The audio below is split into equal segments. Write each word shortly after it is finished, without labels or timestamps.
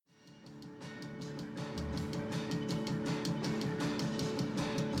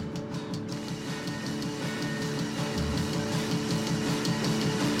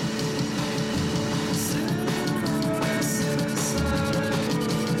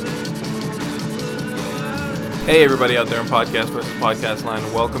Hey, everybody out there in Podcast versus Podcast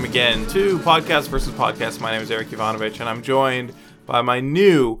Land. Welcome again to Podcast versus Podcast. My name is Eric Ivanovich, and I'm joined by my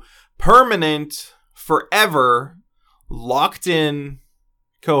new, permanent, forever, locked-in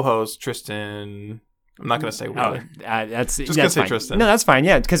co-host, Tristan. I'm not going to say what. That's just going to say fine. Tristan. No, that's fine.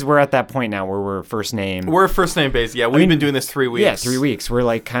 Yeah, because we're at that point now where we're first name. We're first name based. Yeah, we've been doing this 3 weeks. Yeah, 3 weeks. We're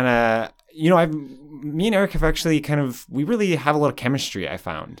like kind of, me and Eric have actually we really have a lot of chemistry, I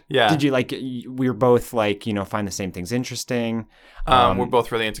found. Yeah. Did you we're both find the same things interesting. We're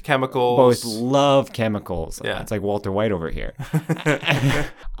both really into chemicals. Both love chemicals. Yeah. It's like Walter White over here.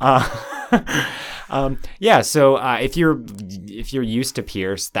 Yeah, so if you're used to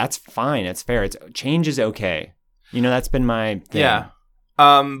Pierce, that's fine. It's fair. Change is okay. That's been my thing. Yeah.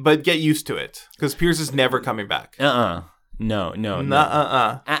 But get used to it, because Pierce is never coming back. No.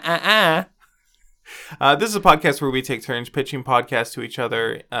 This is a podcast where we take turns pitching podcasts to each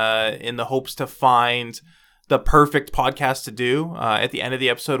other in the hopes to find the perfect podcast to do. At the end of the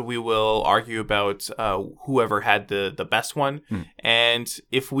episode, we will argue about whoever had the best one. And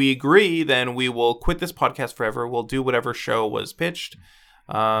if we agree, then we will quit this podcast forever. We'll do whatever show was pitched.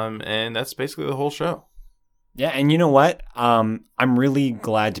 And that's basically the whole show. Yeah, and you know what? I'm really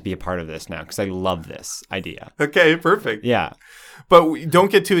glad to be a part of this now because I love this idea. Okay, perfect. Yeah. But don't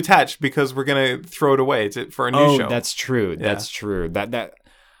get too attached because we're going to throw it away for a new show. Oh, that's true. Yeah. That's true.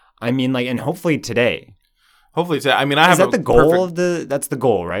 And hopefully today. Hopefully today. I have Is that the goal that's the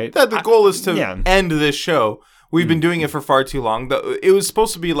goal, right? The goal is to end this show. We've been doing it for far too long. It was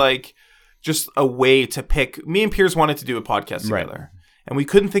supposed to be like just a way to pick. Me and Piers wanted to do a podcast together. Right. And we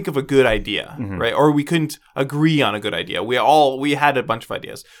couldn't think of a good idea, right? Or we couldn't agree on a good idea. We had a bunch of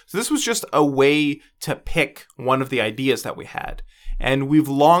ideas. So this was just a way to pick one of the ideas that we had. And we've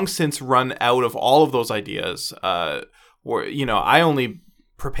long since run out of all of those ideas. I only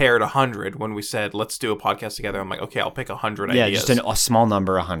prepared 100 when we said, let's do a podcast together. I'm like, okay, I'll pick 100 ideas. Yeah, just a small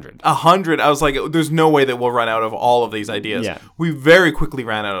number, 100. 100. I was like, there's no way that we'll run out of all of these ideas. Yeah. We very quickly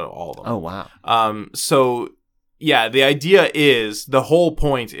ran out of all of them. Oh, wow. Yeah, the whole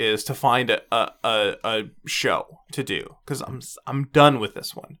point is to find a show to do, because I'm done with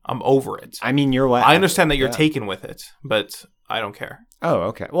this one. I'm over it. You're what? I understand that you're taken with it, but I don't care. Oh,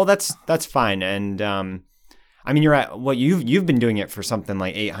 okay. Well, that's fine. And you're at you've been doing it for something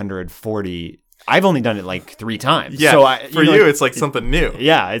like 840. I've only done it like 3 times. Yeah. So it's like something new.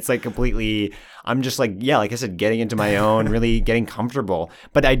 Yeah, it's like completely. I'm just like I said, getting into my own, really getting comfortable.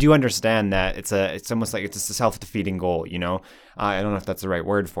 But I do understand that it's almost like it's a self-defeating goal. I don't know if that's the right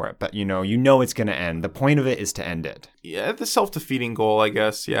word for it, but it's going to end. The point of it is to end it. Yeah, the self-defeating goal, I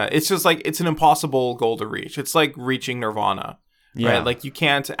guess. Yeah, it's just like it's an impossible goal to reach. It's like reaching nirvana. Yeah. Right? Like you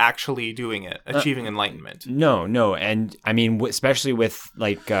can't actually achieving enlightenment. No. And especially with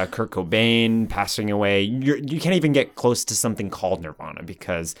like Kurt Cobain passing away, you can't even get close to something called nirvana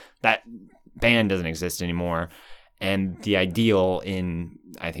because that band doesn't exist anymore. And the ideal in,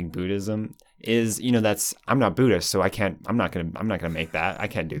 I think, Buddhism is, I'm not Buddhist, so I'm not gonna make that. I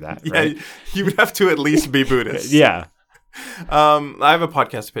can't do that. Yeah, right? You would have to at least be Buddhist. Yeah. I have a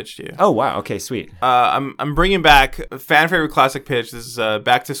podcast to pitch to you. Oh wow! Okay, sweet. I'm bringing back a fan favorite classic pitch. This is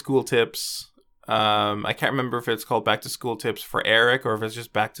back to school tips. I can't remember if it's called Back to School Tips for Eric or if it's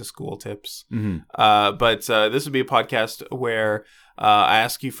just Back to School Tips. But this would be a podcast where I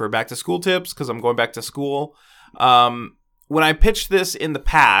ask you for back to school tips because I'm going back to school. When I pitched this in the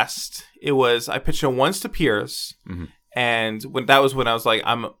past, I pitched it once to Piers, and when I was like,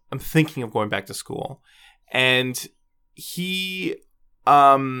 I'm thinking of going back to school, and he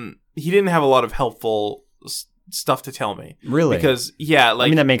didn't have a lot of helpful stuff to tell me. Really? Because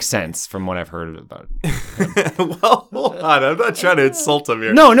that makes sense from what I've heard about. Well, hold on, I'm not trying to insult him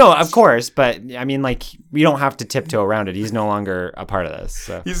here. No, of course, but we don't have to tiptoe around it. He's no longer a part of this.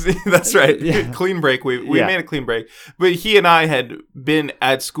 So. That's right. Yeah. Clean break. We made a clean break, but he and I had been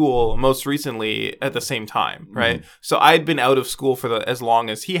at school most recently at the same time, right? So I'd been out of school for as long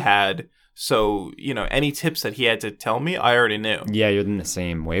as he had. So, any tips that he had to tell me, I already knew. Yeah, you're in the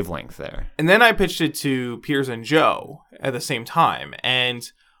same wavelength there. And then I pitched it to Piers and Joe at the same time. And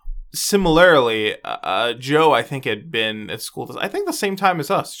similarly, Joe, I think, had been at school, I think the same time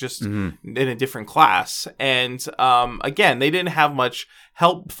as us, just in a different class. And again, they didn't have much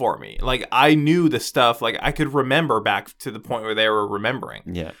help for me. Like, I knew the stuff, like, I could remember back to the point where they were remembering.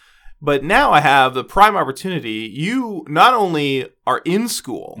 Yeah. But now I have the prime opportunity. You not only are in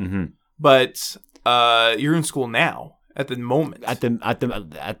school, but you're in school now at the moment. At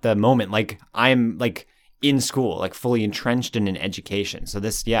the moment, like I'm like in school, like fully entrenched in an education. So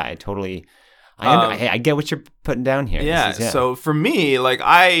this, I totally, I get what you're putting down here. Yeah. So for me, like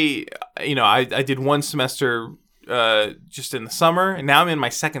I did one semester just in the summer, and now I'm in my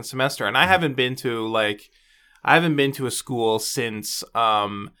second semester, and I haven't been to a school since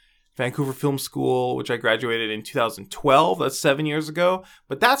Vancouver Film School, which I graduated in 2012. That's 7 years ago.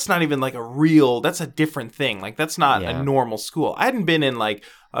 But that's not even like that's a different thing. Like, that's not a normal school. I hadn't been in like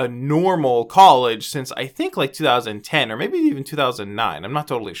a normal college since I think like 2010 or maybe even 2009. I'm not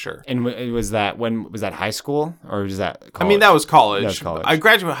totally sure. And was that high school or was that college? I mean, that was college. That was college. I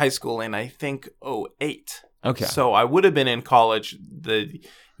graduated high school in, I think, 2008. Okay. So I would have been in college the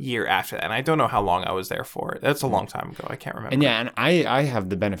year after that. And I don't know how long I was there for. That's a long time ago. I can't remember. And I have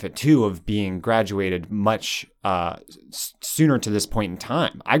the benefit too of being graduated much sooner to this point in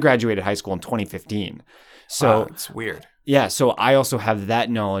time. I graduated high school in 2015. So it's weird. Yeah, so I also have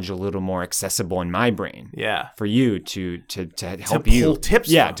that knowledge a little more accessible in my brain. Yeah. For you to help to you. Pull tips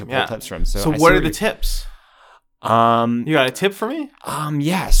yeah, from. to pull tips from. So what are the tips? You got a tip for me?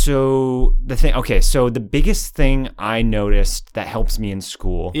 Yeah. So the biggest thing I noticed that helps me in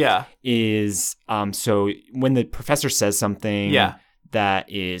school is so when the professor says something that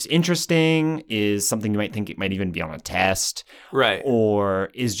is interesting, is something you might think it might even be on a test, right? Or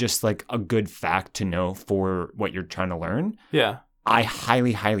is just like a good fact to know for what you're trying to learn. Yeah. I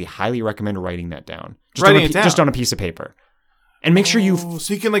highly, highly, highly recommend writing that down. Just on a piece of paper. And make sure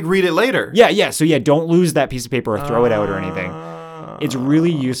so you can like read it later. Yeah. So don't lose that piece of paper or throw it out or anything. It's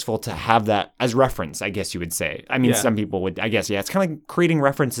really useful to have that as reference, I guess you would say. I mean, some people would, I guess, it's kind of like creating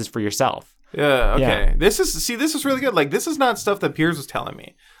references for yourself. Yeah, okay. Yeah. This is really good. Like, this is not stuff that Piers was telling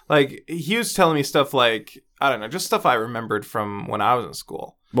me. Like, he was telling me stuff like, I don't know, just stuff I remembered from when I was in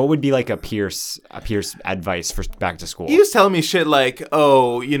school. What would be like a Pierce advice for back to school? He was telling me shit like,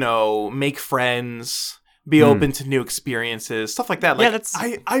 make friends, be open to new experiences, stuff like that. Like, that's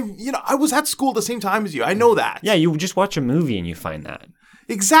I was at school at the same time as you. I know that. Yeah, you just watch a movie and you find that.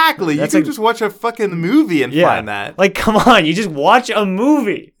 Exactly. You can just watch a fucking movie and find that. Like, come on, you just watch a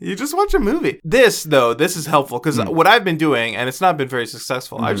movie. This is helpful because what I've been doing, and it's not been very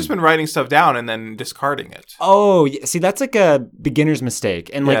successful, I've just been writing stuff down and then discarding it. Oh, see, that's like a beginner's mistake.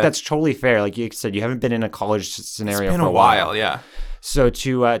 And like, that's totally fair. Like you said, you haven't been in a college scenario for a while. Yeah. So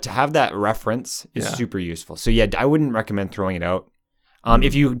to have that reference is super useful. So yeah, I wouldn't recommend throwing it out.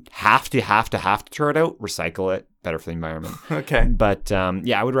 If you have to throw it out, recycle it. Better for the environment. Okay. But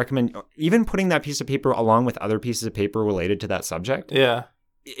I would recommend even putting that piece of paper along with other pieces of paper related to that subject. Yeah.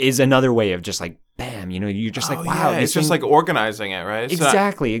 Is another way of just like, bam, you're just like, wow. Yeah. It's just like organizing it, right?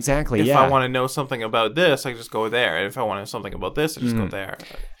 Exactly. If I want to know something about this, I just go there. And if I want to know something about this, I just go there.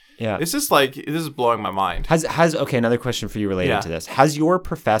 Yeah. This is blowing my mind. Okay, another question for you related to this. Has your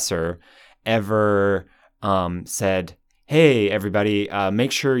professor ever said, hey, everybody,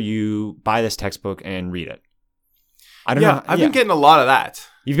 make sure you buy this textbook and read it? I don't know. I've been getting a lot of that.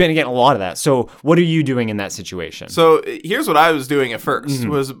 You've been getting a lot of that. So what are you doing in that situation? So here's what I was doing at first,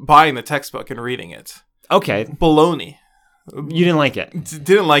 was buying the textbook and reading it. Okay. Baloney. You didn't like it?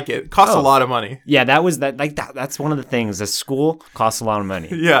 Didn't like it. Cost a lot of money. Yeah, that's one of the things. A school costs a lot of money.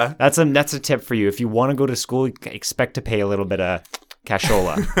 Yeah. That's a tip for you. If you want to go to school, expect to pay a little bit of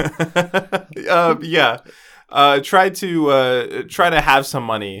cashola. Yeah. Try to have some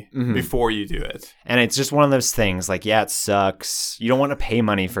money before you do it. And it's just one of those things like, it sucks. You don't want to pay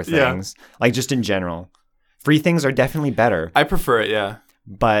money for things, like just in general. Free things are definitely better. I prefer it, yeah.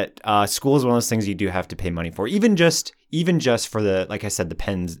 But school is one of those things you do have to pay money for, even just for the, like I said, the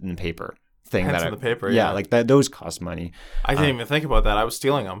pens and the paper thing. Pens and the paper, like that. Those cost money. I didn't even think about that. I was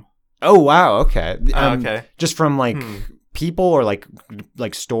stealing them. Oh wow, okay. Okay. Just from like people or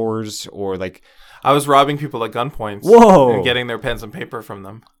like stores or like. I was robbing people at gunpoint. Whoa. And getting their pens and paper from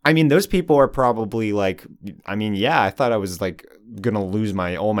them. I mean, those people are probably like, I thought I was like going to lose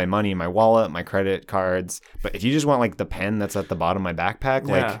all my money, my wallet, my credit cards. But if you just want like the pen that's at the bottom of my backpack,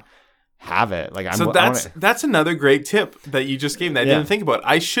 like have it. Like that's another great tip that you just gave me that I didn't think about.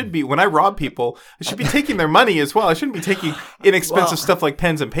 I should be, when I rob people, I should be taking their money as well. I shouldn't be taking inexpensive stuff like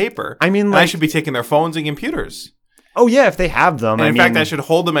pens and paper. I mean, I should be taking their phones and computers. Oh, yeah, if they have them. And in fact, I should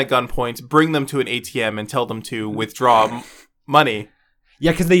hold them at gunpoint, bring them to an ATM, and tell them to withdraw money.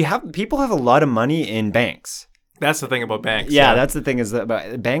 Yeah, because people have a lot of money in banks. That's the thing about banks. Yeah, that's the thing is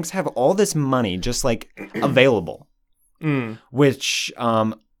that banks have all this money just like available, which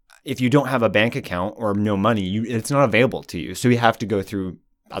if you don't have a bank account or no money, it's not available to you. So you have to go through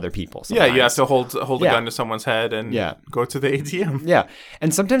other people sometimes. Yeah, you have to hold a gun to someone's head and go to the ATM. Yeah.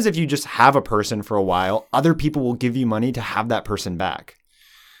 And sometimes if you just have a person for a while, other people will give you money to have that person back.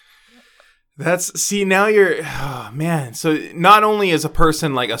 Now you're, oh man. So not only is a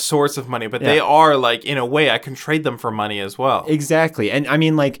person like a source of money, but they are like, in a way, I can trade them for money as well. Exactly. And I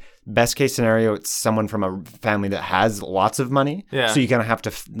mean, like, best case scenario, it's someone from a family that has lots of money. Yeah. So you're going to have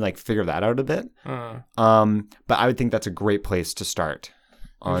to like figure that out a bit. But I would think that's a great place to start.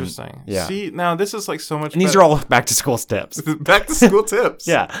 Interesting. Yeah. See, now this is like so much. And these are all back to school tips. Back to school tips.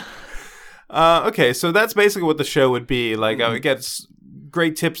 Yeah. Okay. So that's basically what the show would be. Like, I would get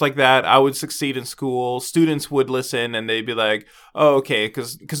great tips like that. I would succeed in school. Students would listen and they'd be like, oh, okay.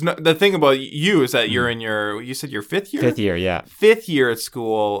 Because the thing about you is that you're in you said your fifth year? 5th year, yeah. 5th year at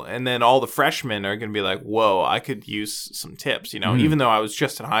school. And then all the freshmen are going to be like, whoa, I could use some tips, even though I was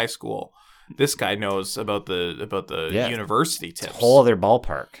just in high school. This guy knows about the university tips. Whole other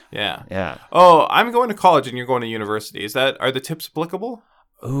ballpark. Yeah. Yeah. Oh, I'm going to college and you're going to university. Are the tips applicable?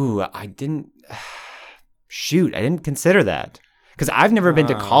 Ooh, I didn't consider that. Because I've never been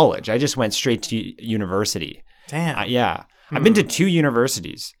to college. I just went straight to university. Damn. Yeah. I've been to 2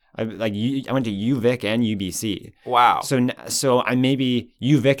 universities. I went to UVic and UBC. Wow. So I maybe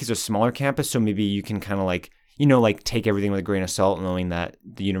UVic is a smaller campus, so maybe you can kind of like, take everything with a grain of salt, knowing that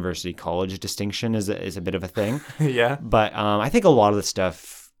the university college distinction is a bit of a thing. Yeah. But I think a lot of the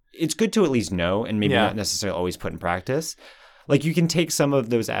stuff, it's good to at least know and maybe not necessarily always put in practice. Like, you can take some of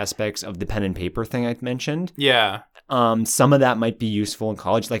those aspects of the pen and paper thing I mentioned. Yeah. Some of that might be useful in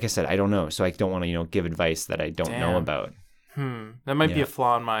college. Like I said, I don't know. So I don't want to, give advice that I don't know about. That might be a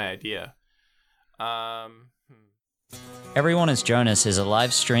flaw in my idea. Everyone is Jonas is a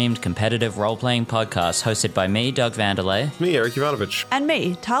live-streamed competitive role-playing podcast hosted by me, Doug Vanderlei. Me, Eric Ivanovich. And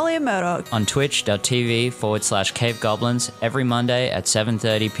me, Talia Murdoch. On twitch.tv/Cave Goblins every Monday at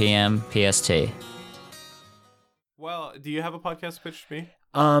 7:30 p.m. PST. Well, do you have a podcast pitch to me?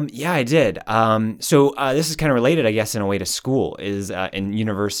 Yeah, I did. So this is kind of related, I guess, in a way to school, is in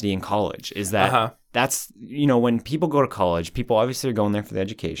university and college, is that that's, when people go to college, people obviously are going there for the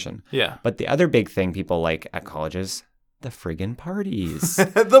education. Yeah. But the other big thing people like at college is the friggin' parties.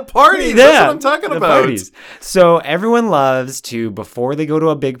 The parties! That's what I'm talking about. Parties. So everyone loves to, before they go to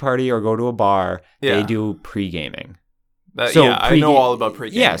a big party or go to a bar, they do pre-gaming. I know all about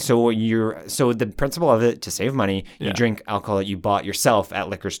pre-gaming. Yeah, so the principle of it, to save money, you drink alcohol that you bought yourself at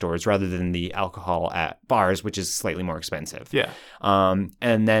liquor stores rather than the alcohol at bars, which is slightly more expensive. Yeah.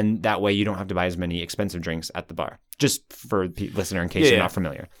 And then that way you don't have to buy as many expensive drinks at the bar. Just for the listener, in case you're not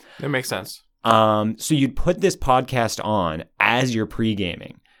familiar. That makes sense. So you'd put this podcast on as you're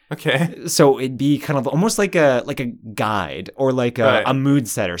pre-gaming. Okay. So it'd be kind of almost like a guide or like a mood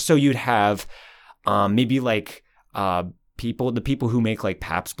setter. So you'd have maybe like the people who make like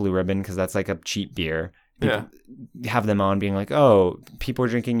Pabst Blue Ribbon, because that's like a cheap beer. Have them on being like, oh, people are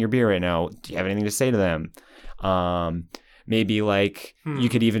drinking your beer right now. Do you have anything to say to them? Maybe like you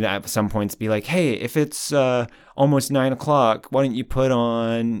could even at some points be like, hey, if it's almost 9 o'clock, why don't you put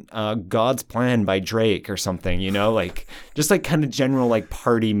on God's Plan by Drake or something, like just like kind of general like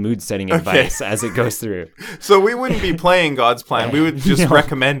party mood setting advice as it goes through. So we wouldn't be playing God's Plan. We would just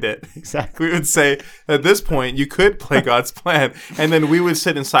recommend it. Exactly. We would say at this point you could play God's Plan, and then we would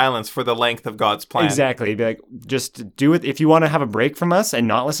sit in silence for the length of God's Plan. Exactly. It'd be like, just do it. If you want to have a break from us and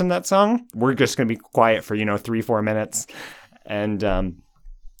not listen to that song, we're just going to be quiet for 3-4 minutes. And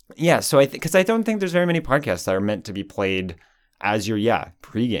so because I don't think there's very many podcasts that are meant to be played as you're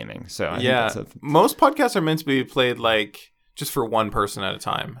pre-gaming. So I think most podcasts are meant to be played like just for one person at a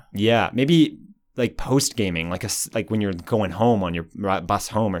time. Yeah, maybe like post-gaming, like when you're going home on your bus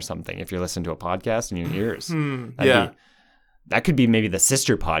home or something. If you're listening to a podcast in your ears, that could be maybe the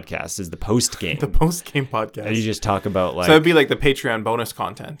sister podcast is the post-game. The post-game podcast. And you just talk about like... So it'd be like the Patreon bonus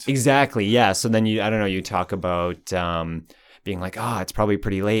content. Exactly, yeah. So then you talk about being like, it's probably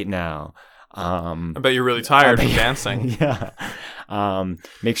pretty late now. I bet you're really tired from dancing. Yeah.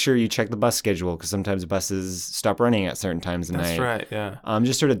 Make sure you check the bus schedule because sometimes buses stop running at certain times of night. That's right, yeah.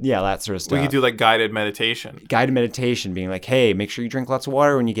 Just sort of, that sort of stuff. We could do like guided meditation. Guided meditation being like, hey, make sure you drink lots of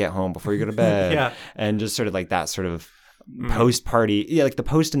water when you get home before you go to bed. Yeah. And just sort of like that sort of post-party, like the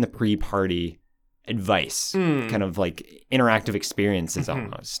post and the pre-party advice, kind of like interactive experiences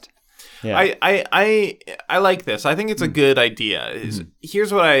almost. Yeah. I like this. I think it's a good idea.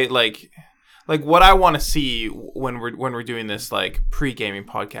 Here's what I like what I want to see when we're doing this like pre-gaming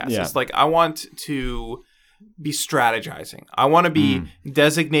podcast. Yeah. It's like I want to be strategizing. I want to be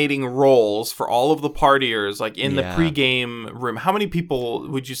designating roles for all of the partiers, like in the pregame room. How many people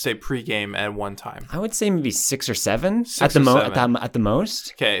would you say pregame at one time? I would say maybe 6 or 7 Six at or the seven. at the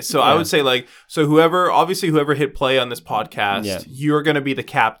most. Okay, so I would say like, so whoever hit play on this podcast, you're going to be the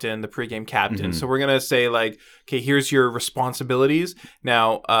captain, the pregame captain. So we're going to say like, okay, here's your responsibilities.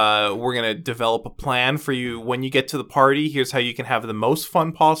 Now, we're going to develop a plan for you when you get to the party. Here's how you can have the most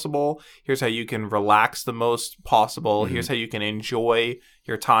fun possible. Here's how you can relax the most possible. Here's how you can enjoy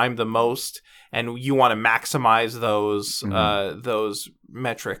your time the most. And you want to maximize those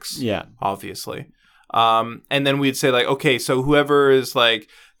metrics, obviously. And then we'd say like, okay, so whoever is like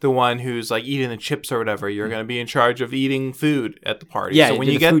the one who's like eating the chips or whatever, you're going to be in charge of eating food at the party. Yeah, so when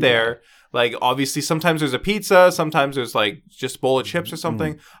you get there, like obviously sometimes there's a pizza, sometimes there's like just a bowl of chips or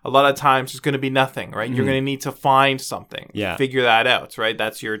something. A lot of times there's going to be nothing, right? You're going to need to find something, figure that out, right?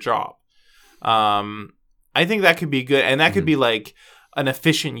 That's your job. I think that could be good. And that could be like an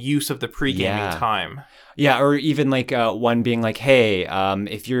efficient use of the pre-gaming time. Yeah, or even like one being like, hey,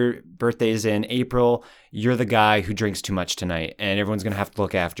 if your birthday is in April, you're the guy who drinks too much tonight, and everyone's gonna have to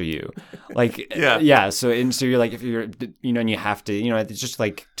look after you. Like, So you're like, if you're, and you have to, it's just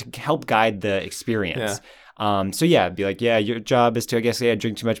like to help guide the experience. Be like, your job is to, I guess,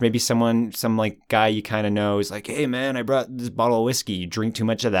 drink too much. Maybe some like guy you kind of know is like, hey man, I brought this bottle of whiskey. You drink too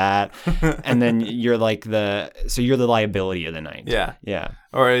much of that, and then you're like you're the liability of the night. Yeah.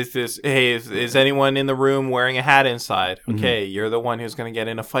 Or is anyone in the room wearing a hat inside? Okay, you're the one who's going to get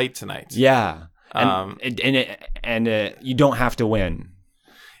in a fight tonight. Yeah. And you don't have to win.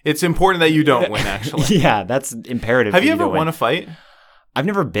 It's important that you don't win, actually. Yeah, that's imperative. Have you ever won a fight? I've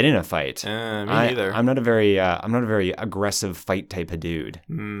never been in a fight. Me neither. I'm not a very aggressive fight type of dude.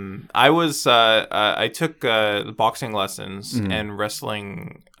 I took boxing lessons and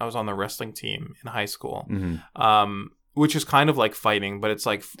wrestling. I was on the wrestling team in high school, which is kind of like fighting, but it's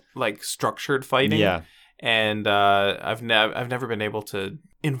like structured fighting. Yeah. And I've never been able to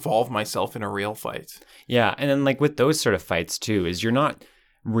involve myself in a real fight. Yeah, and then like with those sort of fights too, is you're not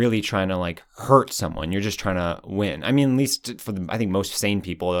really trying to like hurt someone. You're just trying to win. I mean, at least for I think most sane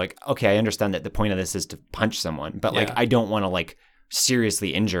people are like, okay, I understand that the point of this is to punch someone, but like I don't want to like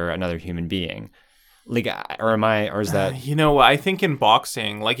seriously injure another human being. Like, or is that? I think in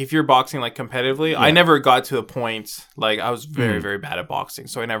boxing, like if you're boxing like competitively, I never got to a point, like I was very, very bad at boxing.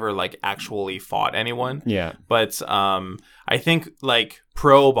 So I never like actually fought anyone. Yeah. But I think like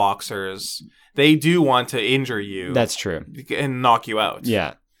pro boxers, they do want to injure you. That's true. And knock you out.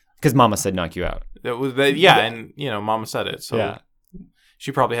 Yeah. Because Mama said knock you out. And Mama said it. So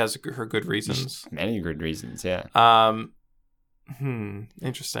she probably has her good reasons. Many good reasons, yeah.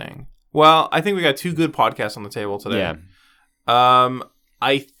 Interesting. Well, I think we got 2 good podcasts on the table today. Yeah.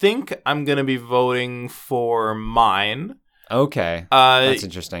 I think I'm going to be voting for mine. Okay. That's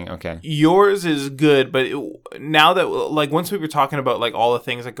interesting. Okay. Yours is good, but now that, like, once we were talking about, like, all the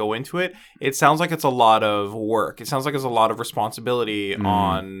things that go into it, it sounds like it's a lot of work. It sounds like it's a lot of responsibility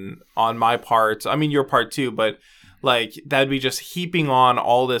on my part. I mean, your part too, but, like, that'd be just heaping on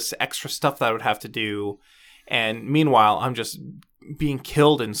all this extra stuff that I would have to do. And meanwhile, I'm just being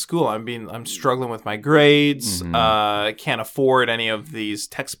killed in school. I'm struggling with my grades. Can't afford any of these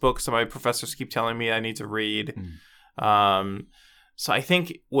textbooks that my professors keep telling me I need to read. So I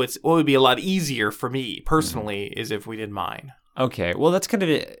think what would be a lot easier for me personally is if we did mine. Okay. Well, that's kind of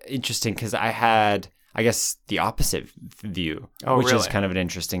interesting because I had, I guess, the opposite view, which is kind of an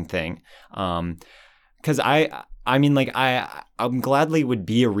interesting thing. Because I mean, like, I'm gladly would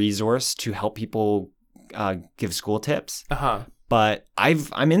be a resource to help people give school tips. But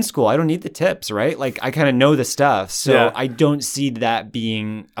I'm in school. I don't need the tips, right? Like, I kind of know the stuff. So I don't see that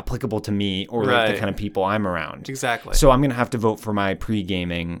being applicable to me or like the kind of people I'm around. Exactly. So I'm going to have to vote for my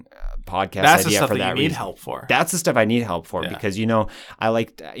pre-gaming podcast That's idea the stuff for that that you need reason. help for. That's the stuff I need help for because, I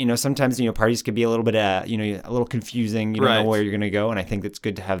like, sometimes, parties could be a little bit, a little confusing. You don't know where you're going to go. And I think it's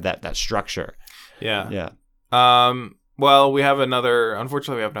good to have that structure. Yeah. Yeah. Well, unfortunately, we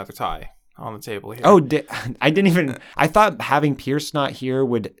have another tie on the table here. Oh, I thought having Pierce not here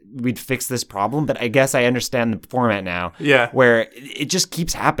we'd fix this problem, but I guess I understand the format now. Yeah. Where it just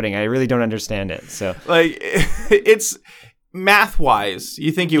keeps happening. I really don't understand it. So like it's math wise,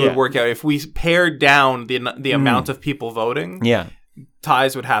 you think it would work out if we pared down the amount of people voting. Yeah.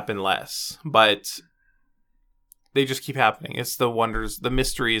 Ties would happen less, but they just keep happening. It's the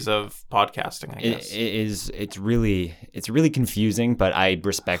mysteries of podcasting, I guess. It's really confusing, but I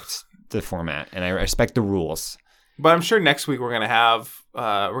respect the format and I respect the rules. But I'm sure next week we're gonna have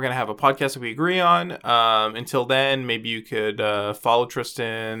a podcast that we agree on. Until then, maybe you could follow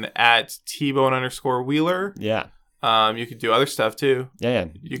Tristan at Tbone_Wheeler. Yeah. You could do other stuff too. Yeah.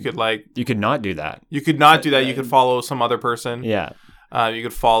 You could You could not do that. You could not do that. You could follow some other person. Yeah. You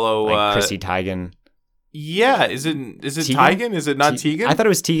could follow Like Chrissy Teigen. Yeah, is it Tegan? Teigen? Is it not Tegan? I thought it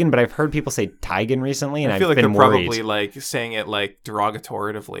was Tegan, but I've heard people say Teigen recently, and I feel I've like been they're worried. probably like saying it like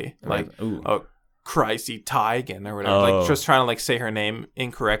derogatorily, like Ooh. oh, Chrissy Teigen or whatever, Oh. like just trying to like say her name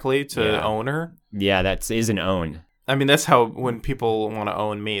incorrectly to own her. Yeah, that is an own. I mean, that's how when people want to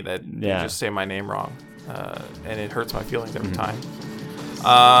own me, that they Yeah. just say my name wrong, and it hurts my feelings every time.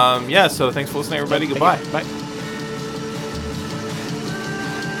 Yeah. So thanks for listening, everybody. Goodbye. Bye.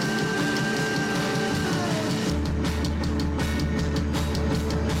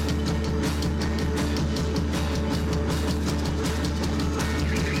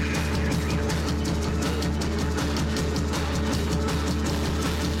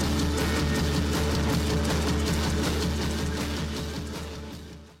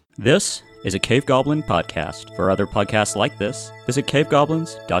 This is a Cave Goblin podcast. For other podcasts like this, visit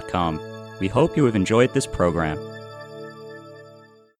cavegoblins.com. We hope you have enjoyed this program.